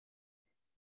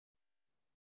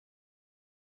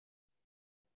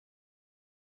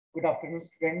Good afternoon,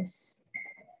 friends.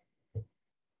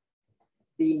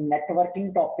 The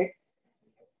networking topic.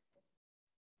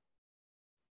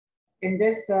 In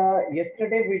this,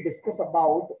 yesterday we discussed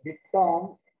about the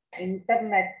term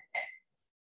internet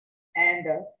and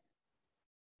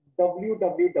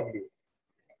WWW.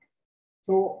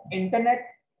 So, internet,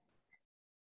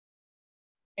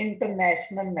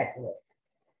 international network.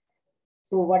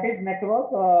 So, what is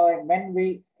network? When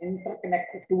we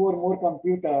interconnect two or more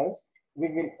computers,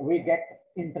 we get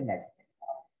internet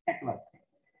network.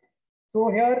 So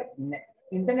here,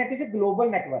 internet is a global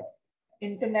network,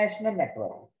 international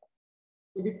network.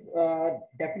 So the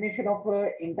definition of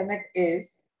internet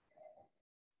is,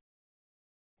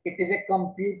 it is a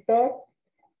computer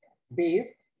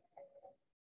based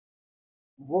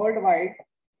worldwide.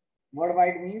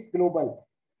 Worldwide means global.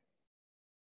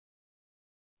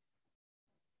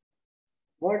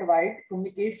 Worldwide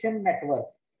communication network.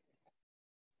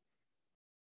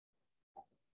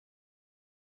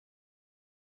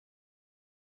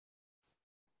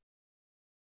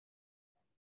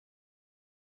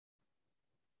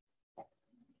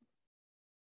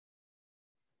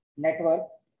 Network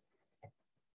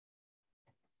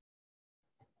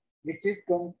which is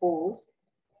composed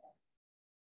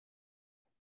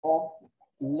of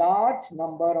large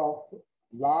number of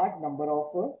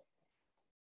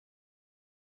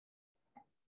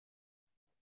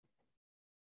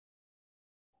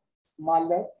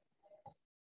smaller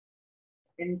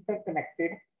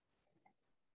interconnected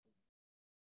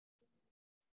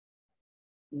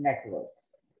networks.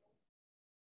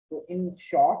 So in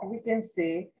short, we can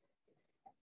say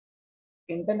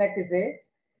internet is a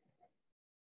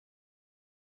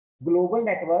global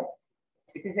network.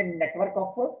 It is a network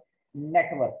of a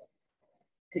network.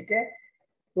 Okay.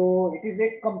 So it is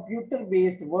a computer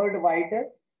based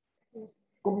worldwide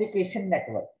communication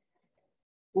network.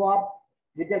 So आप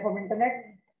with the help of internet,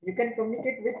 you can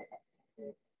communicate with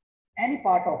any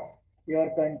part of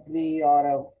your country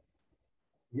or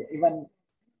even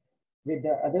with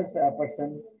the other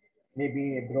person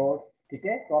maybe abroad. ठीक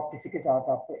है, तो आप किसी के साथ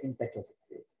आप in touch हो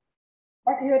सकते हैं.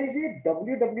 But here is a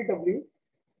WWW.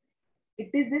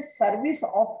 It is a service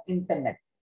of internet.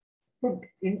 So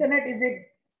internet is a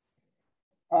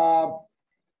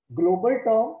global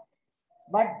term,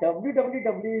 but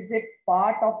WWW is a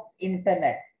part of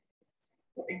internet.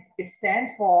 So it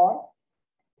stands for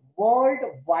World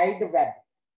Wide Web.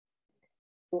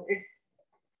 So its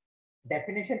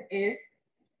definition is,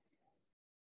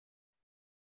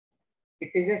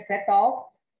 it is a set of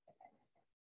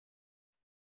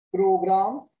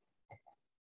programs,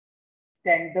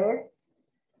 standards,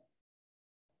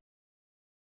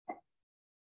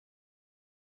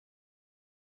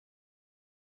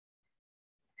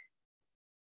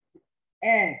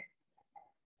 and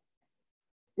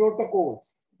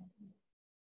protocols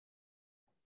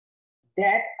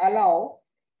that allow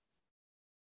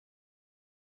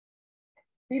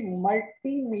the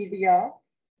multimedia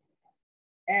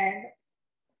and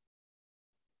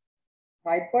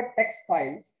hypertext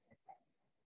files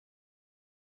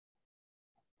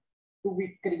to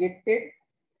be created,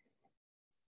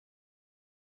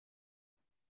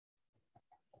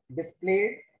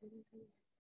 displayed,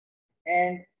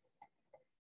 and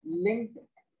linked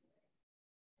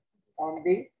on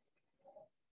the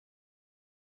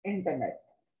internet.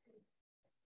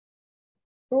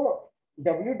 So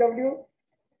WWW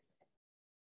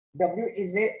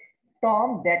is a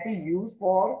term that is used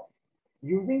for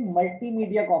using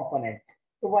multimedia component.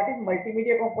 So what is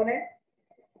multimedia component?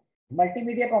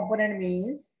 Multimedia component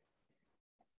means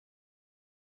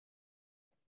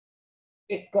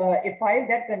a file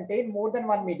that contain more than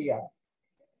one media.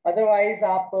 Otherwise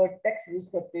आप text use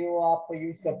करते हो, आप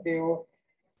use करते हो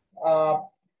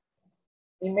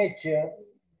image,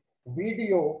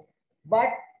 video, but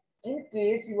in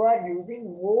case you are using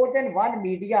more than one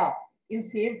media in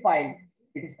same file,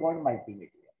 it is called multimedia.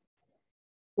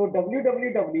 So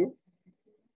WWW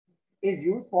is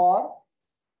used for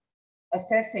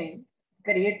accessing,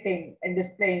 creating, and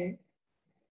displaying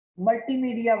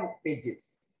multimedia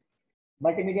pages.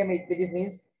 Multimedia pages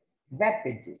means web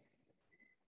pages.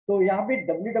 तो यहाँ पे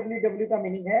WWW का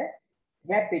meaning है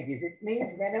web pages. It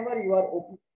means whenever you are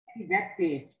opening web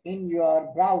page in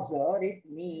your browser, it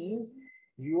means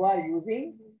you are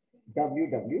using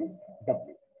WWW.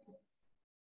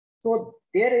 So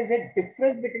there is a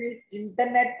difference between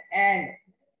internet and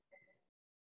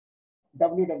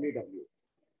WWW.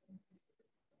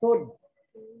 So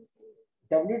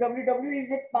WWW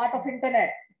is a part of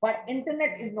internet, but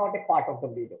internet is not a part of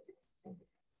WWW.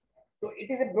 So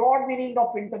it is a broad meaning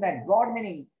of internet, broad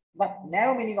meaning, but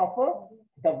narrow meaning of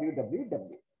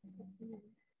WWW.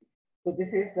 So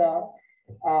this is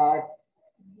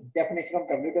definition of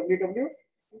WWW,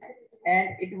 and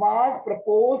it was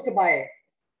proposed by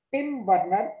Tim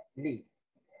Berners-Lee.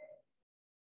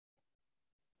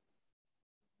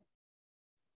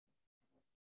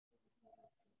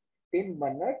 Tim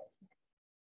Berners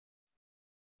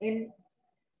in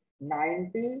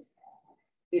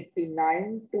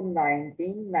 1989 to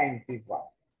 1991.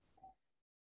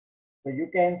 So you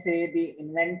can say the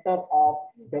inventor of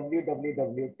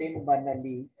WWW, Tim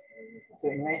Berners-Lee. So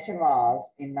invention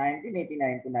was in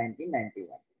 1989 to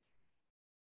 1991.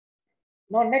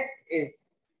 Now next is,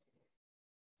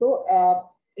 so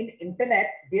in internet,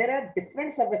 there are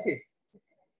different services.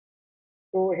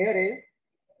 So here is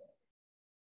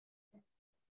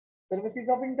services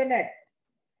of internet.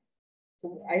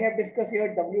 So I have discussed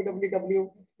here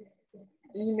WWW,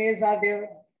 emails are there,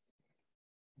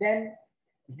 then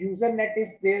usernet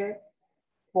is there,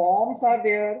 forms are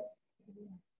there,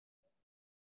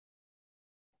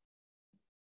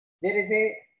 there is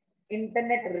a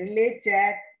internet relay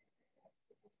chat.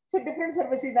 So different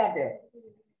services are there,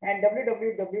 and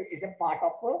WWW is a part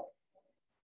of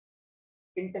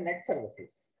internet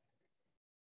services.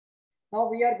 Now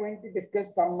we are going to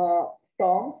discuss some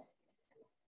terms,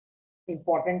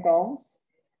 important terms.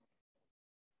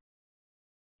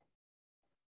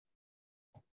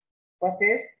 First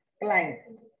is client.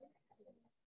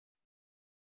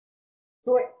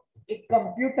 So a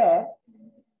computer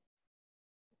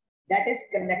that is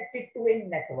connected to a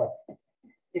network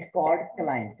is called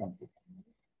client computer.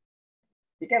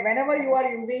 Because whenever you are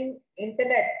using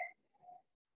internet,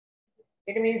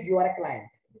 it means you are a client.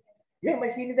 Your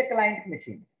machine is a client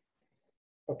machine.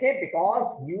 Okay,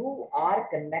 because you are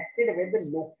connected with the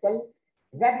local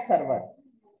web server.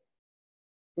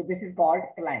 So this is called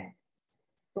client.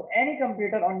 So any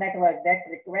computer on network that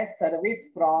requests service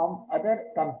from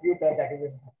other computer, that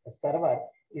is a server,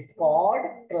 is called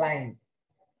client.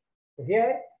 So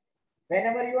here,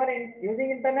 whenever you are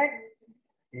using internet,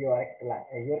 you are a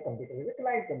client, your computer is a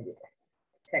client computer.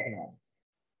 Second one,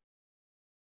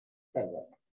 server.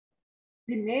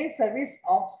 The main service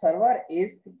of server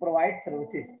is to provide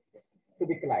services to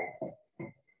the clients.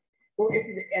 So if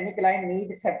any client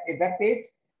needs a web page,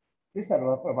 the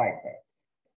server provides that.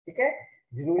 ठीक है,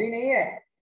 जरूरी नहीं है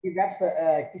कि web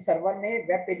server में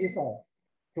web pages हों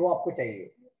जो आपको चाहिए,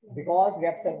 because the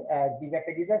web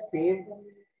pages are saved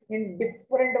in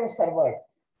different servers.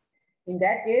 In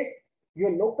that case,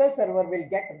 your local server will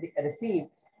receive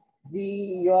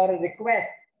your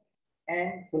request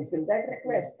and fulfill that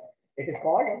request. It is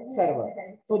called server.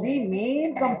 So the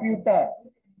main computer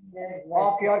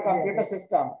of your computer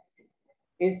system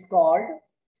is called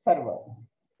server.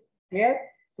 Clear?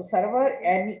 So server,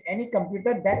 any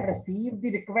computer that receives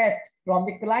the request from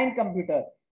the client computer,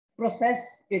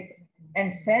 process it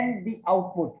and send the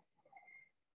output.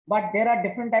 But there are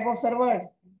different type of servers.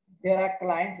 There are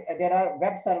clients, there are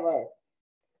web servers.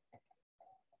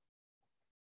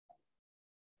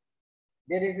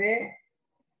 There is a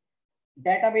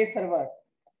database server.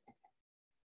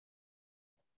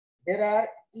 There are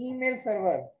email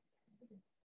server.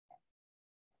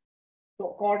 So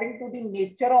according to the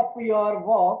nature of your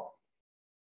work,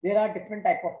 there are different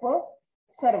type of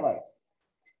servers.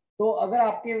 तो अगर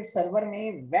आपके server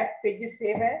में web pages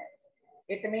save है,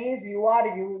 it means you are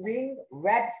using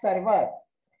web server.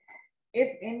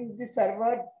 If in the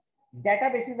server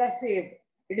databases are saved,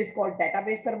 it is called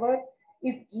database server.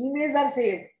 If emails are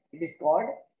saved, it is called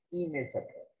email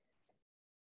server.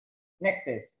 Next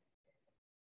is,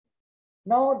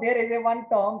 now there is a one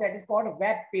term that is called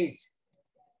web page.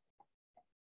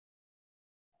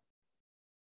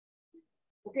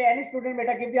 Okay, any student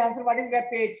beta give the answer. What is web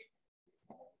page?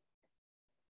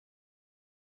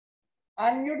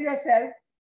 Unmute yourself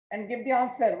and give the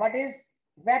answer. What is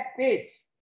web page?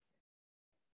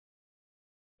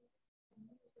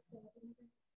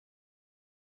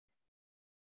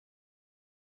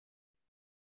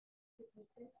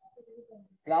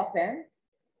 Class 10?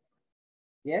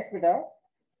 Yes, beta.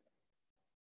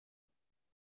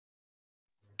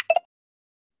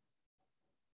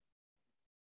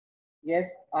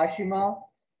 Yes, Ashima.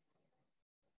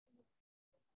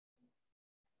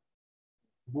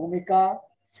 Bhumika.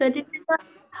 Sir, it is a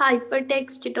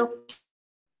hypertext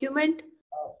document.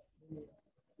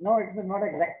 No, it's not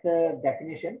exact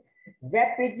definition.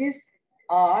 Web pages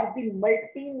are the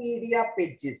multimedia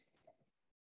pages.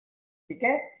 ठीक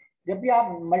है, जब भी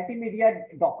आप multimedia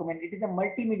document, it is a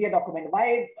multimedia document.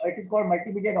 Why it is called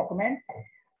multimedia document?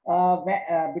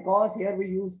 Because here we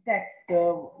use text,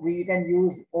 we can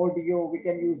use audio, we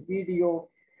can use video.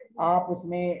 आप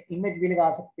उसमें image भी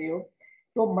लगा सकते हो.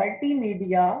 तो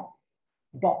multimedia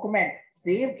document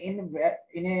saved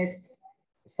in a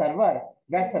server,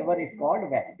 web server is called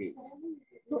web page.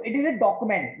 So it is a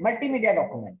document, multimedia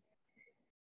document.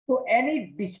 So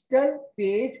any digital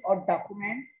page or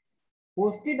document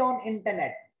hosted on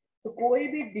internet. So कोई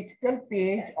भी digital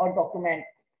page or document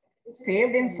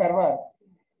saved in server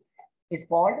is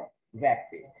called web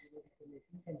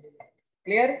page.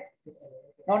 Clear?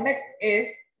 Now next is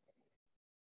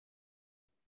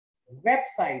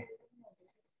website.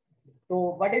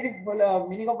 So what is the full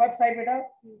meaning of website, beta?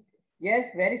 Yes,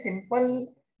 very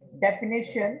simple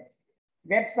definition.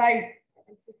 Website.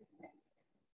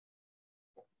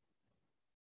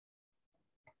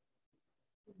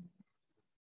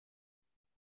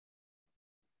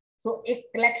 So a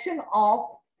collection of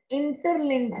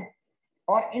interlinked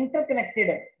or interconnected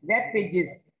web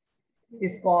pages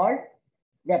is called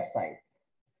website.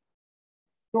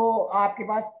 तो आपके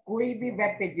पास कोई भी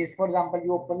web pages, for example,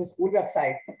 you open the school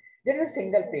website, there is a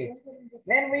single page.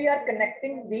 When we are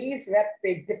connecting these web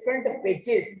page, different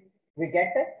pages, we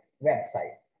get a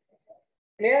website.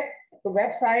 Clear? So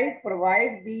website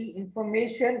provide the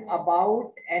information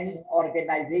about any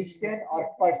organization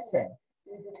or person.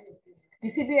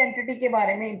 किसी भी entity के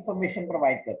बारे में information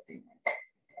provide करती है.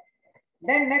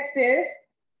 Then next is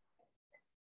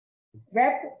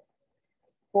web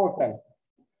portal.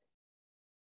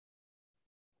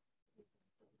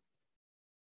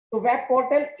 So web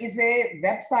portal is a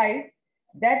website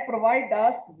that provides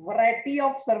us variety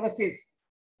of services.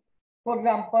 For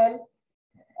example,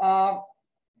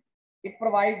 it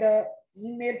provides a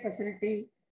email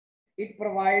facility. It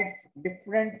provides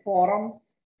different forums,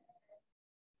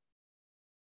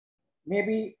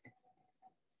 maybe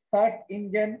search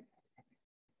engine,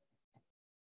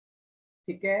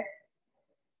 ठीक है,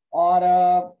 और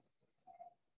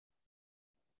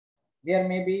there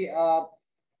may be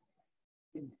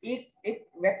एक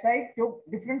website जो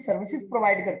different services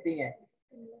provide करती है,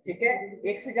 ठीक है,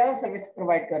 एक से ज्यादा सर्विस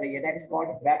प्रोवाइड कर रही है, that is called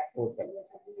web portal.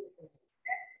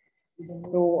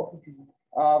 तो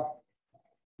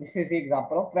this is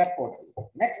example of web portal.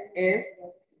 Next is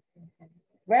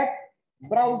web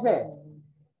browser.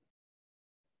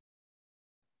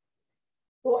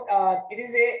 So it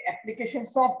is a application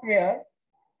software.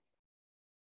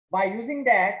 By using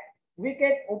that, we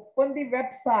can open the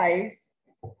websites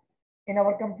in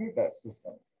our computer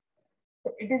system.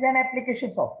 So it is an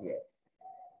application software.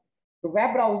 The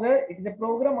web browser, it is a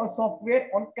program or software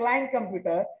on client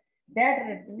computer that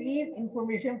retrieve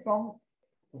information from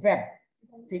web.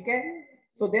 Okay?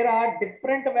 So there are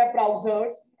different web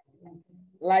browsers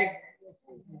like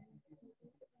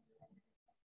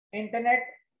Internet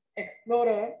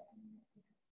Explorer.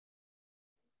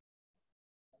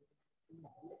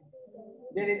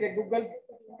 There is a Google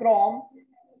Chrome.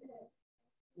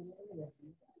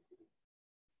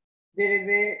 There is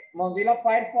a Mozilla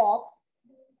Firefox.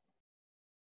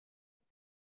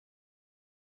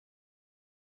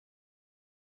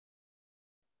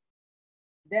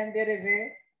 Then there is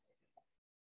a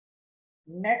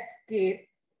Netscape.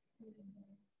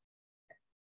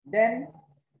 Then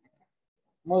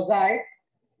Mosaic.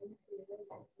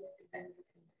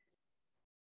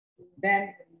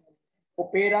 Then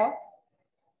Opera,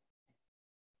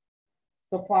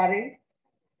 Safari.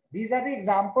 These are the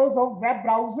examples of web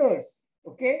browsers.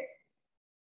 Okay.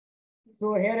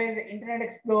 So here is Internet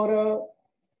Explorer,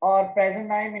 or present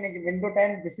time in a Windows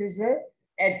 10. This is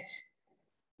Edge,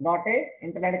 not a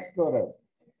Internet Explorer.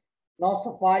 Now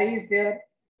Safari is there.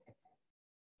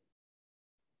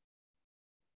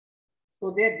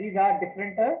 So there, these are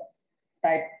different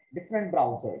different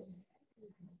browsers.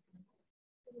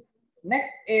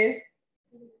 Next is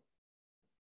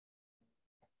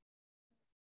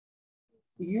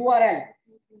URL.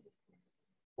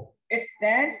 It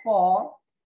stands for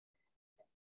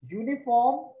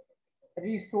Uniform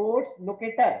Resource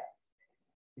Locator.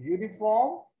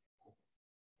 Uniform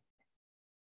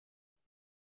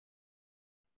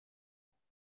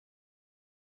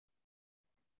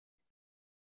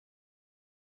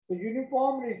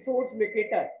Uniform Resource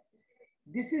Locator.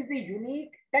 This is the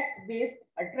unique text-based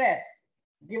address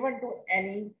given to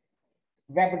any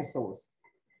web resource.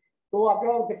 तो आपके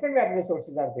पास different web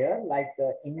resources are there, like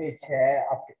image है,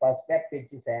 आपके पास web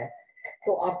pages है,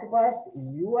 तो आपके पास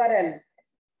URL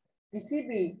किसी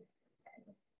भी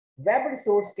web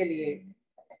resource के लिए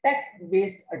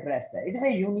text-based address है. It is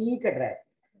a unique address.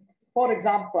 For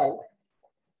example,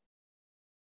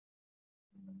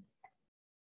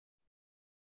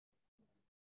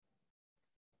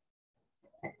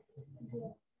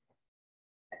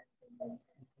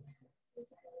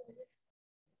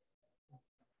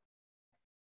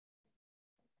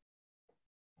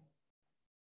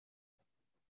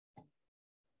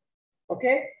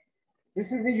 Okay,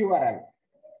 this is the URL.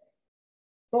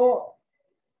 So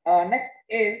next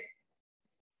is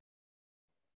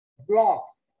blogs.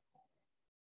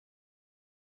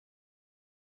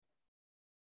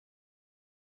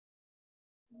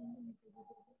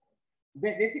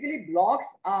 Basically, blogs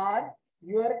are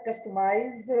your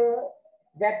customized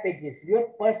web pages, your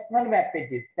personal web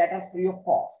pages that are free of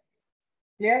cost.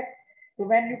 Clear? So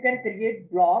when you can create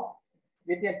blog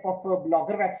with your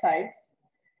blogger websites,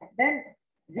 then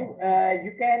you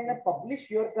can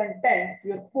publish your contents,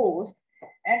 your post,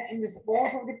 and in response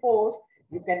of the post,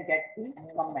 you can get the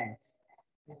comments.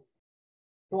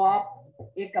 तो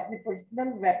आप एक अपनी personal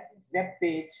web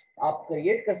page आप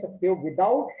create कर सकते हो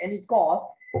without any cost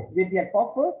with the help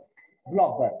of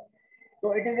blogger. तो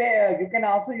it is you can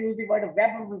also use the word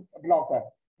web blogger.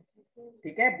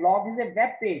 ठीक है, blog is a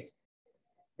web page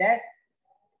that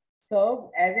serve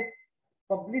as a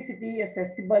publicity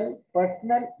accessible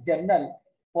personal journal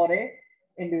for a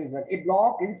individual. A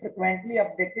blog is frequently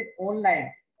updated online.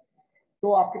 तो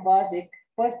आपके पास एक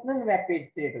personal web page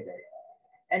create हो जाएगा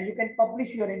and you can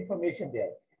publish your information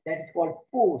there. That is called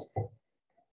post.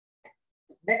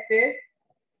 Next is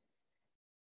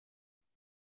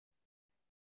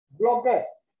blogger.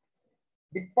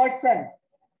 The person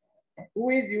who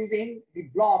is using the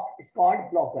blog is called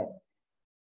blogger.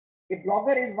 A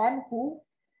blogger is one who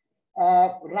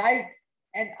writes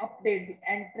and update the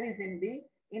entries in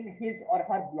his or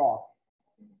her blog.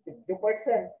 जो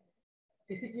person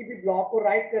किसी की भी blog को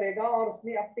write करेगा और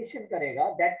उसमें updation करेगा,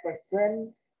 that person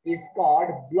is called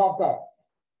blogger.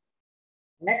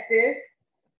 Next is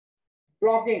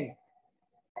blogging.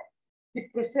 The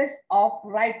process of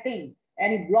writing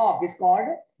any blog is called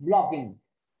blogging.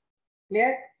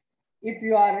 Clear? If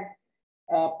you are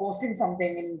posting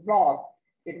something in blog,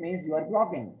 it means you are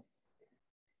blogging.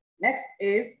 Next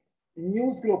is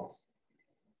news groups.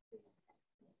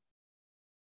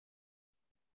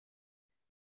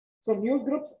 So news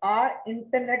groups are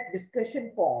internet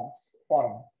discussion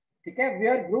forum. Okay,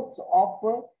 where groups of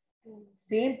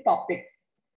same topics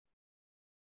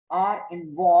are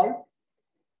involved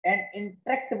and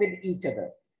interact with each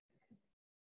other.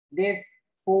 They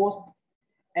post,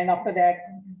 and after that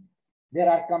there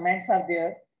are comments are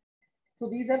there. So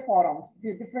these are forums.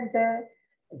 The different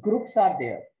groups are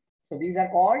there. So these are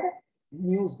called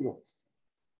news groups.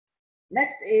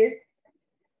 Next is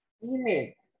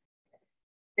email.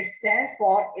 It stands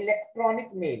for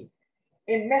electronic mail.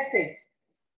 A message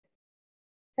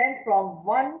sent from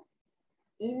one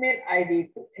email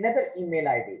ID to another email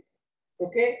ID.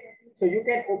 Okay, so you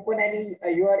can open any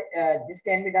this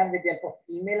can be done with the help of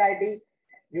email ID.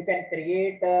 You can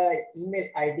create email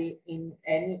ID in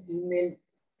any email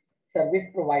service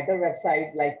provider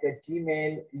website like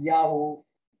Gmail, Yahoo.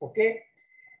 Okay,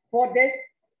 for this,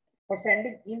 for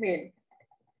sending email,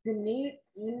 you need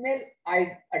email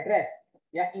address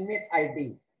या email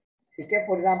ID. ठीक है,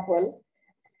 for example,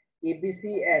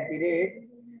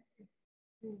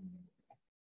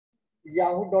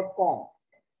 abc@yahoo.com.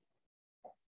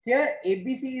 Here,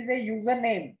 ABC is a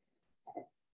username.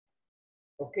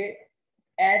 Okay,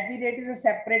 @ is a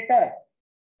separator.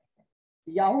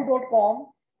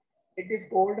 Yahoo.com, it is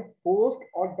called host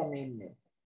or domain name.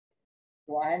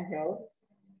 So I am here.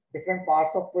 Different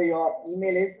parts of your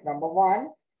email is number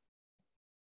one,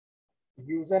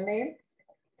 username.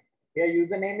 Your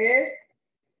username is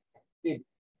it.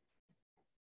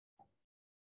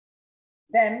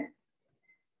 Then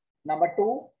number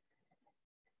two,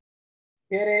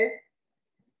 here is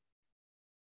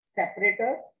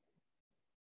separator.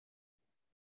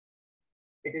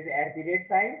 It is @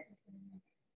 sign.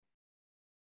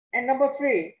 And number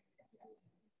three,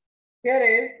 here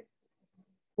is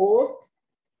host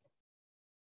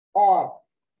or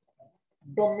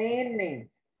domain name.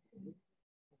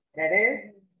 That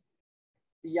is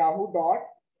Yahoo.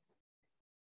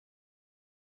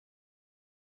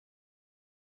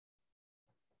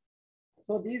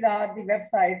 So these are the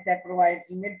websites that provide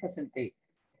email facility.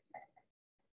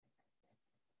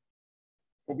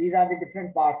 So these are the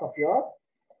different parts of your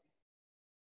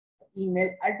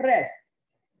email address.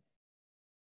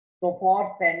 So for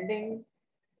sending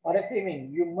or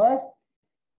receiving, you must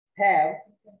have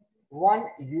one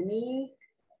unique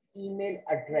email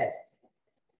address.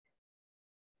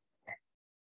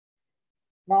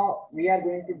 Now we are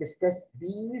going to discuss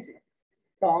these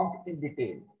terms in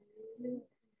detail.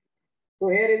 So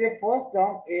here is the first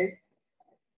term is,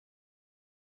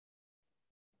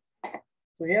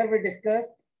 so here we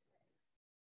discussed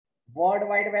World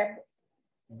Wide Web,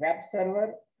 web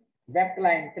server, web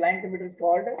client. Client computer is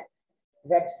called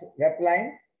web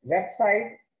client,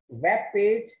 website, web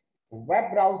page,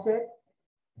 web browser,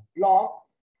 blog,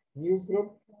 news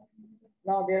group.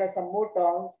 Now there are some more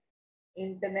terms: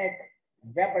 internet,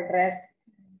 web address,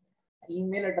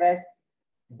 email address,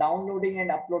 downloading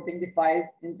and uploading the files,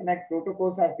 internet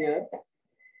protocols are there.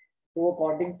 So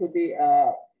according to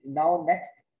the now next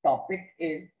topic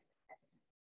is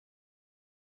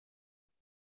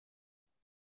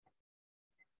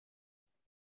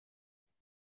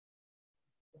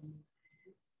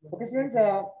okay students,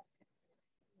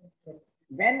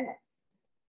 when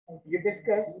you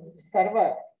discuss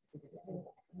server,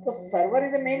 so server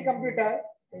is the main computer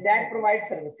that provides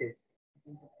services.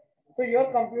 So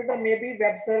your computer may be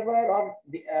web server or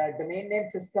the domain name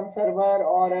system server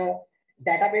or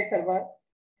database server.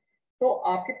 तो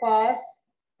आपके पास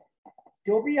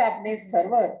जो भी आपने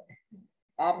server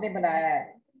आपने बनाया है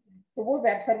तो वो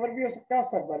वेब सर्वर भी हो सकता है और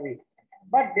सर्वर भी,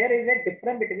 but there is a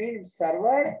difference between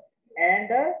server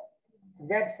and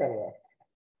web server.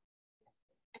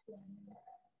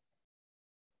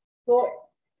 So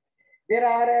there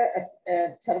are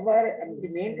server, the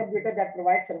main computer that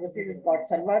provides services is called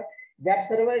server. Web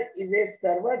server is a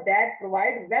server that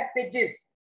provides web pages.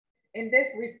 In this,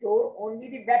 we store only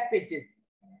the web pages.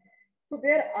 So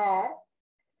there are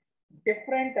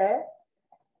different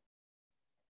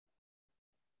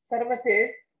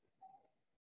services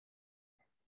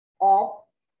of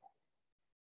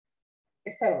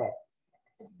a server.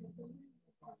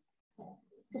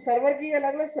 तो server की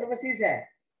अलग अलग services है,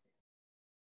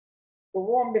 तो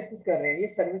वो हम discuss कर रहे हैं. ये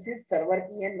सर्विसेज सर्वर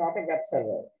की है, not a web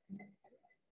server.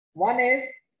 One is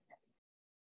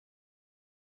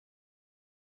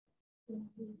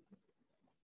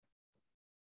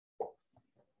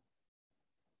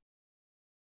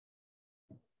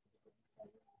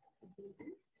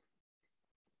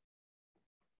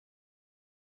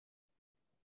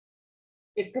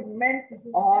equipment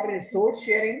or resource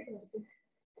sharing.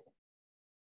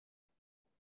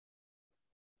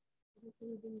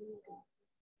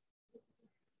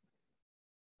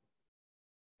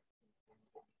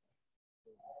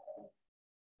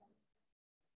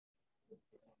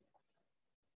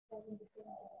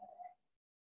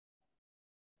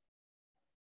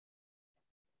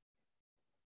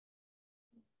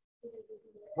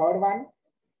 Third one,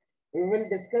 we will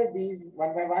discuss these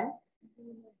one by one.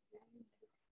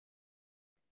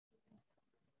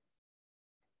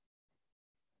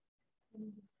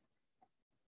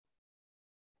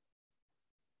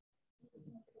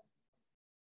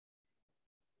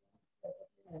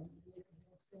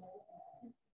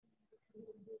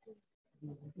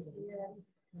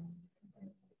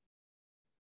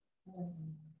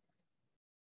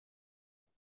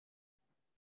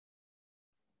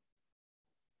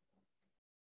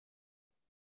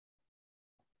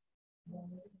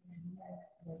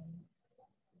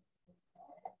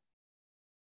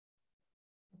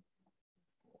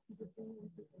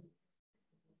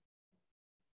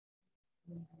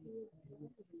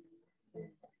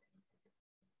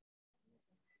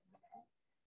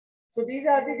 So these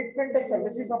are the different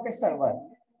services of a server.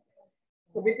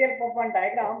 So with the help of one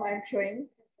diagram, I am showing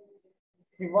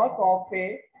the work of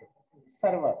a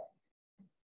server.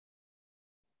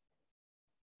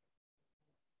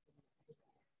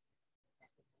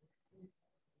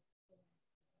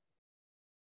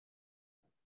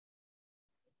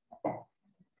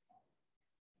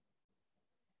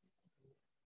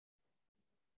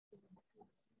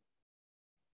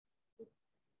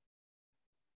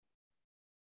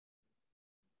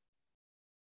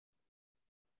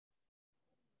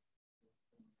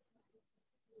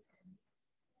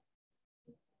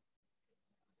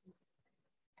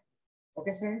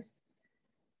 Okay, students.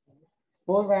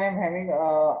 Suppose I am having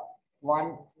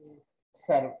one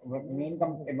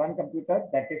one computer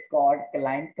that is called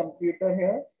client computer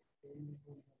here.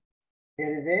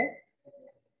 Here is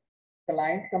a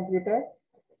client computer.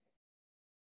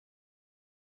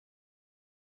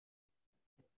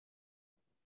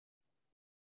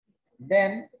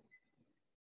 Then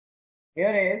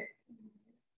here is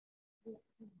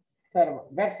server,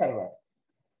 web server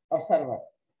or server.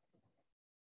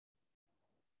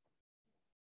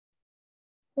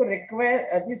 To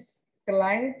request this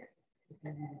client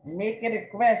make a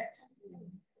request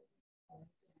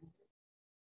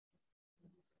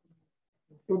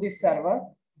to the server,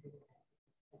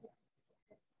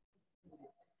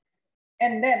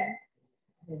 and then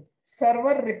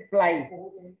server reply.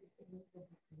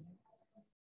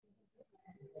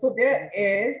 So there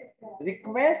is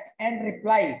request and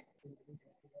reply.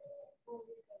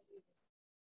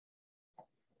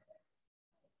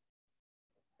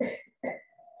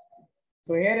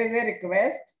 So here is a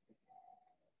request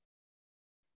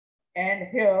and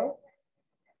here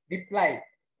reply.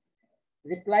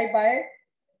 Reply by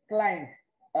client,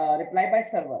 reply by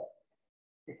server.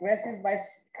 Request is by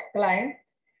client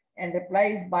and reply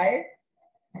is by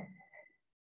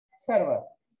server.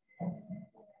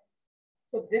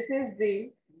 So this is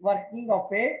the working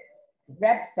of a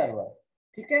web server.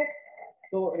 ठीक है,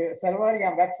 तो server या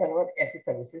web server ऐसी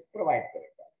services provide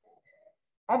करेगा.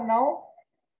 अब now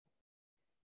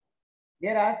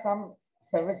there are some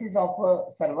services of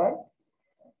server.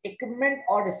 Equipment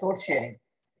और resource sharing.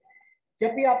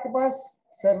 जब भी आपके पास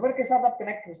सर्वर के साथ आप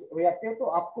कनेक्ट हो जाते हो तो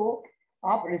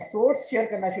आप रिसोर्स शेयर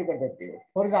करना शुरू कर देते हो.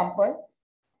 For example,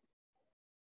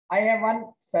 I have one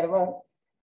server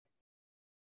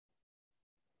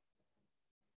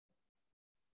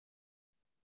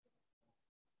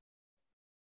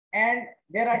and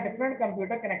there are different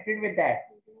computers connected with that.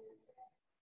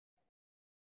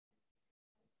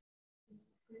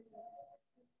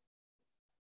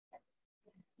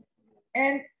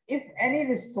 And if any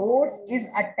resource is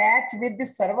attached with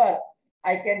this server,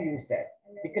 I can use that.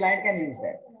 The client can use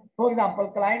that. For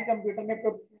example, client computer में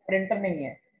तो printer नहीं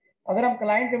है. अगर हम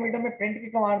client computer में print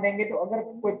की command देंगे तो अगर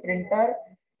कोई printer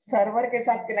server के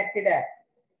साथ connected है,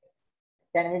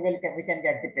 then we can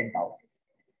get the print out.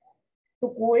 तो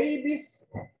कोई भी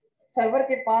सर्वर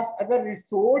के पास अगर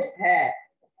रिसोर्स है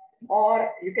और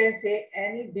you can say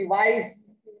any device,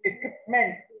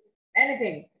 equipment,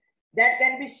 anything that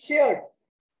can be shared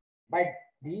by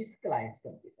these client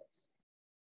computers.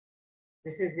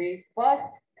 This is the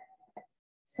first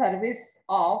service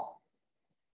of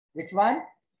which one?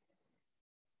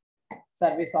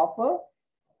 Service of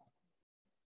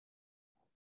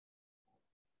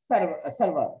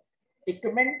server,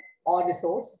 equipment or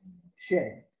resource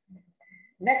sharing.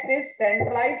 Next is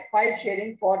centralized file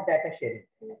sharing for data sharing.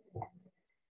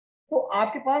 तो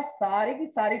आपके पास सारी की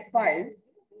सारी files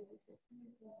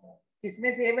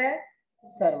किसमें save है?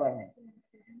 Server में.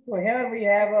 So here we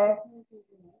have a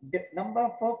number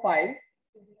of files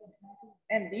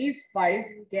and these files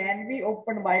can be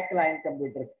opened by client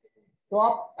computer. तो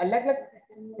आप अलग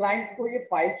अलग क्लाइंट्स को ये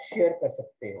फाइल शेयर कर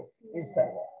सकते हो इन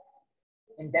server.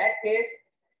 In that case,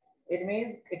 it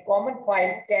means a common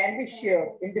file can be shared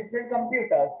in different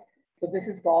computers. So this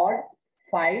is called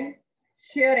file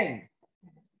sharing.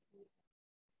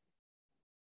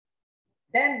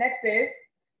 Then next is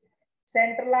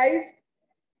centralized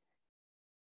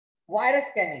virus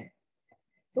scanning.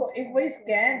 So if we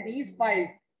scan these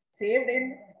files saved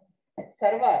in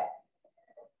server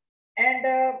and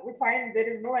we find there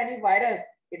is no any virus,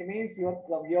 it means your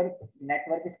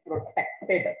network is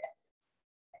protected.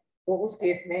 तो उस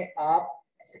case में आप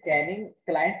scanning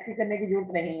clients की करने की जरूरत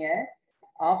नहीं है,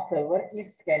 आप सर्वर की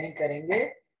स्कैनिंग करेंगे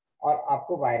और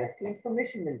आपको वायरस की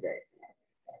इंफॉर्मेशन मिल जाएगी.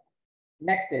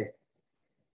 Next is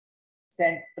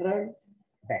central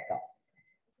backup.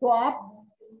 तो आप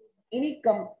इन्हीं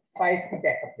कम फाइल्स की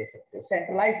बैकअप दे सकते हो,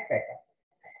 सेंट्रलाइज्ड बैकअप.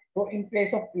 तो in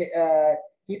place of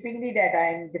keeping the data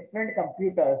in different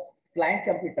computers, client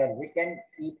computer, we can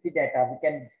keep the data, we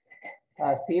can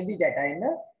save the data in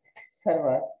a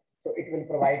server. So it will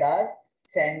provide us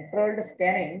central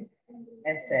scanning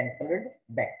and central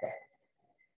backup.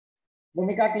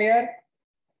 Bhumika, clear?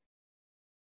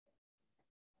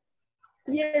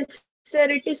 Yes, sir,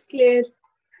 it is clear.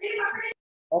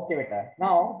 Okay, beta.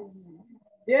 Now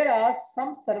there are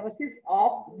some services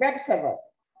of web server.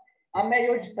 अब मैं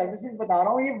ये services बता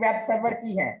रहा हूँ, ये web server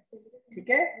की हैं, ठीक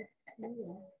है.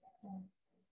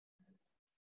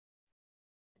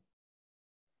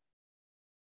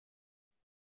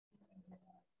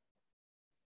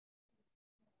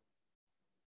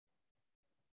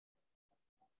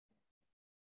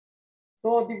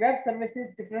 So the web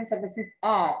services, different services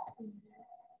are: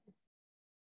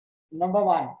 number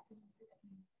one,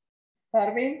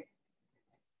 serving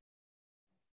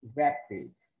web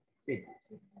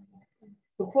pages.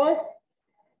 The first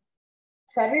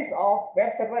service of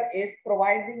web server is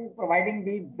providing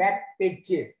the web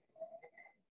pages.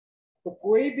 तो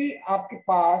कोई भी आपके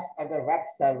पास अगर वेब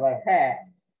सर्वर है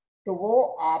तो वो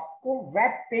आपको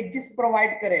वेब पेजेस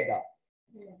प्रोवाइड करेगा.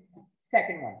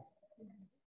 Second one,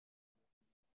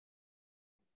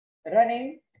 running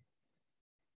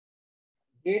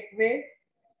gateway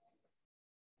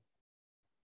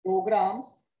programs,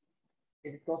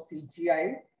 it is called CGI,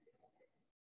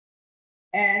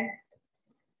 and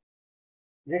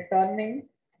returning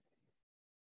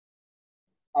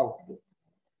output.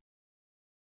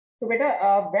 तो बेटा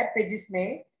वेब पेजेस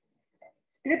में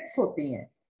स्क्रिप्ट्स होती हैं,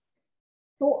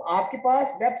 तो आपके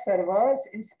पास वेब सर्वर्स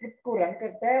इन स्क्रिप्ट को रन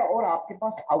करता है और आपके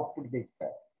पास आउटपुट भेजता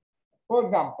है. For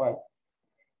example,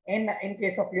 in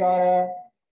case of your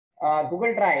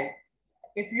Google Drive,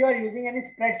 if you are using any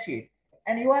spreadsheet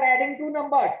and you are adding two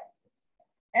numbers,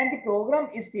 and the program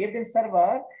is saved in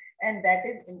server and that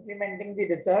is implementing the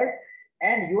result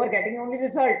and you are getting only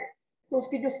result. तो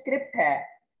उसकी जो script है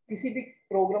किसी भी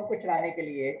programme को चलाने के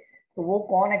लिए तो वो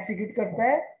कौन एग्जीक्यूट करता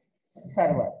है?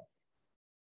 Server.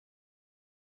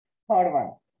 Third one,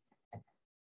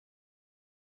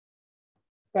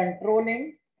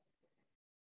 controlling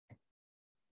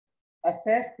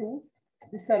access to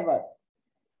the server.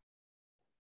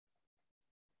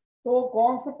 तो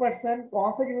कौन सा पर्सन,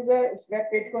 कौन सा यूजर उस वेब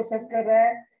पेज को एक्सेस कर रहा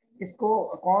है, इसको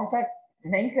कौन सा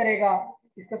नहीं करेगा,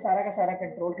 इसका सारा का सारा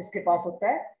कंट्रोल किसके पास होता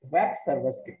है? वेब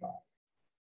सर्वर्स के पास.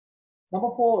 नंबर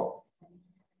 4,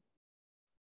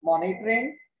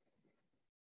 मॉनिटरिंग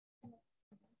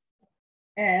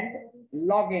एंड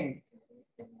लॉगिंग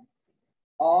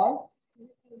और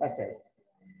असेस.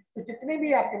 तो जितने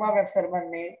भी आपके वहां वेब सर्वर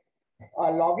में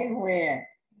लॉगिन हुए हैं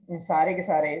इन सारे के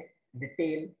सारे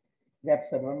डिटेल वेब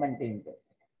सर्वर मेंटेन कर.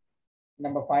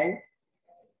 Number 5,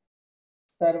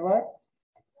 server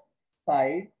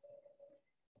side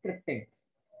scripting.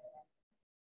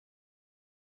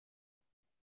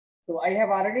 So I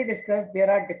have already discussed there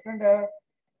are different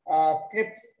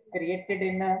scripts created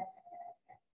in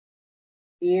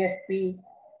ASP,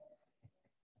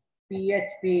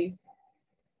 PHP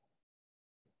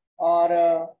or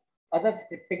other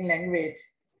scripting language.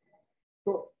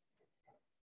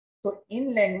 तो इन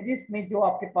लैंग्वेजेस में जो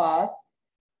आपके पास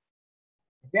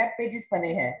वेब पेजेस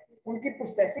बने हैं उनकी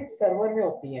प्रोसेसिंग सर्वर में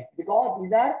होती है because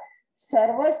these are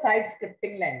server side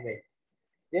scripting language.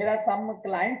 There are some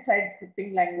client side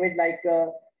scripting language like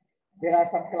there are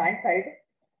some client side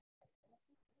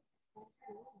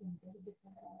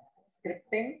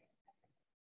scripting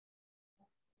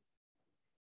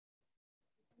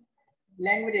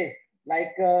languages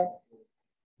like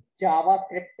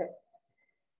JavaScript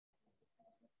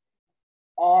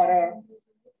और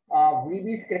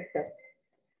VB script.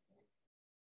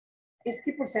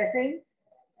 इसकी प्रोसेसिंग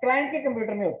क्लाइंट के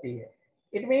computer में होती है.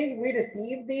 It means we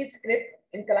receive the script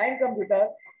in client computer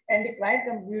and the client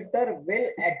computer will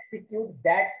execute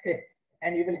that script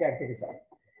and you will get the result.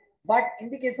 But in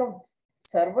the case of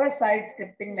server side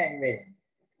scripting language,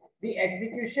 the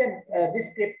execution, this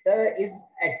script is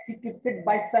executed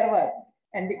by server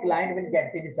and the client will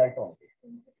get the result only.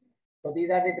 So these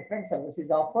are the different services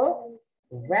of a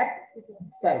web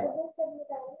server.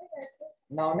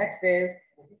 Now next is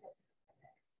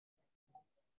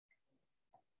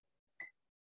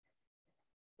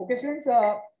okay students,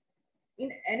 in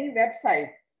any website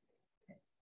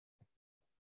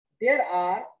there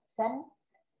are some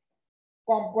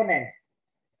components.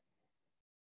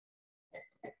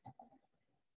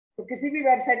 तो किसी भी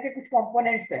website के कुछ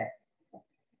components हैं.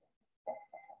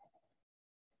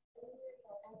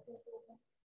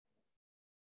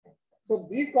 So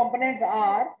these components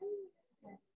are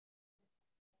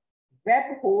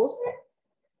web host.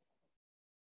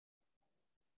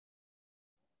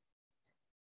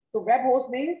 So web host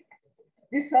means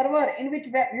the server in which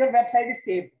your website is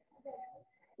saved.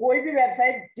 कोई भी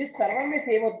website जिस server में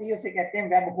सेव होती है उसे कहते हैं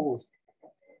web host.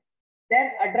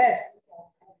 Then address.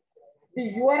 The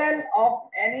URL of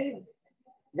any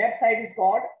website is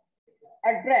called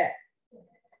address.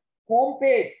 Home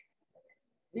page.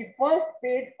 The first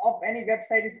page of any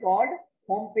website is called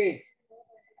home page.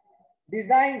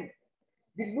 Design.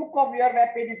 The look of your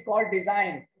web page is called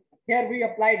design. Here we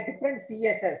apply different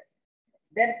CSS.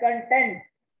 Then content.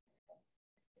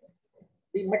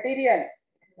 The material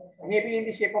maybe in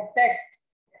the shape of text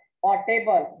or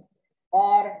table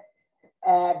or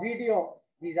video.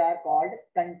 These are called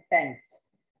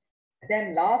contents.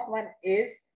 Then last one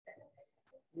is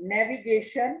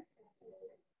navigation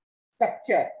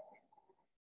structure.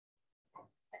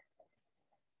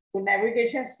 So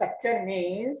navigation structure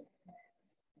means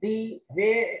the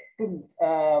way to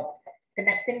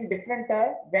connecting different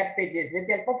web pages with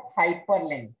the help of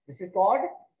hyperlink. This is called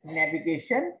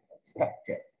navigation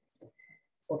structure.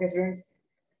 Okay students,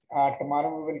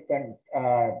 tomorrow we will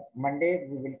Monday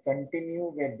we will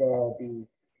continue with the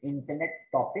internet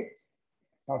topics.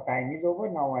 Now time is over.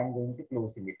 Now I am going to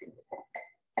close the meeting.